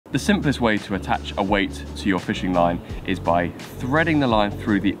The simplest way to attach a weight to your fishing line is by threading the line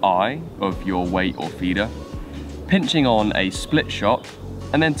through the eye of your weight or feeder, pinching on a split shot,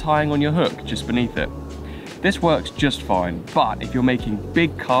 and then tying on your hook just beneath it. This works just fine, but if you're making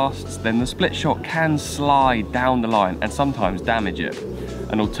big casts, then the split shot can slide down the line and sometimes damage it.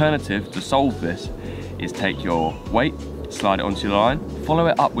 An alternative to solve this is take your weight, slide it onto your line, follow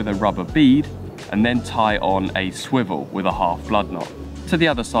it up with a rubber bead, and then tie on a swivel with a half blood knot. To the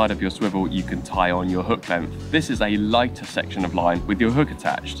other side of your swivel, you can tie on your hook length. This is a lighter section of line with your hook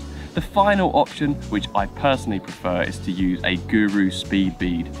attached. The final option, which I personally prefer, is to use a Guru speed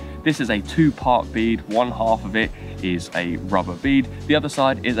bead. This is a two-part bead. One half of it is a rubber bead. The other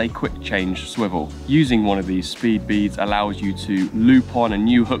side is a quick change swivel. Using one of these speed beads allows you to loop on a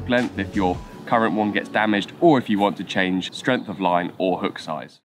new hook length if your current one gets damaged, or if you want to change strength of line or hook size.